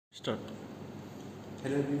Start.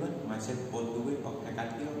 Hello everyone, myself Paul of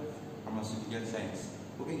Faculty of Pharmaceutical Science.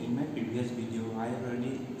 Okay, in my previous video, I have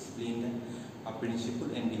already explained the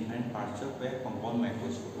principle and different parts of a compound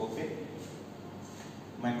microscope. Okay,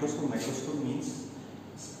 microscope means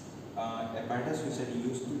apparatus which are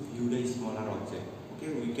used to view the smaller object. Okay,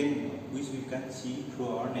 which we can see through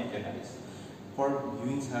our naked eyes. For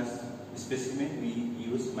viewing such specimen, we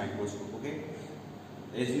use microscope. Okay.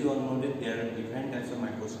 As you all know that there are different types of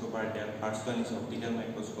microscope are there. First one is optical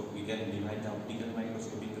microscope. We can divide the optical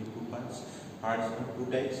microscope into two parts.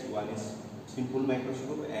 Two types. One is simple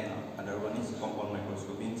microscope and other one is compound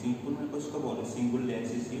microscope. In simple microscope, only single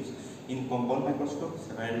lens is used. In compound microscope,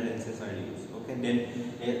 several lenses are used. Okay. Then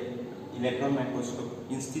electron microscope.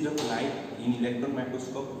 Instead of light, in electron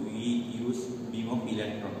microscope we use beam of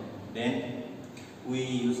electron. Then we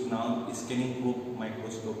use now scanning probe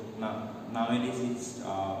microscope. Nowadays it's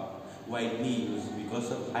widely used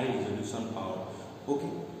because of high resolution power. Okay,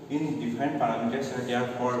 in different parameters are there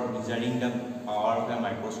for measuring the power of the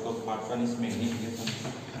microscope. First one is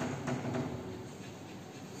magnification.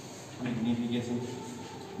 Magnification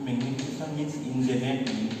means in general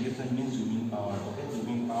magnification means zooming power. Okay,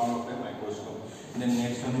 zooming power of a microscope. Then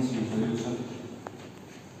next one is resolution.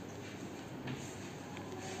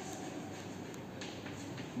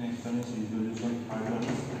 Next one is resolution. Third one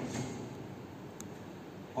is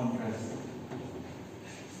contrast.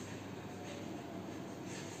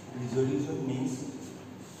 Resolution means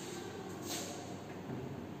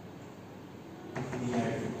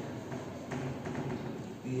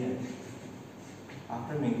clear.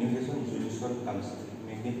 After magnification, resolution comes.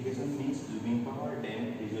 Magnification means zooming power,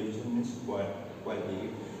 then resolution means quality.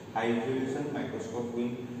 High resolution microscope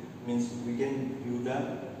means we can view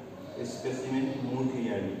the specimen more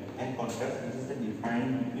clearly, and contrast, this is the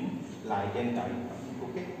difference between light and dark.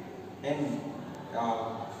 Okay, and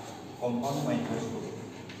compound microscope.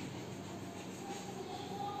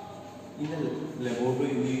 In the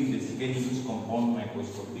laboratory, we basically use compound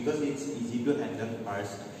microscope because it's easy to handle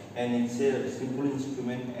first, and it's a simple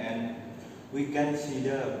instrument, and we can see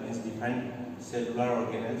the different cellular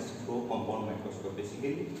organelles through compound microscope.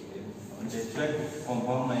 Basically, that's why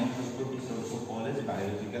compound microscope is also called as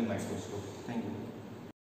biological microscope. Thank you.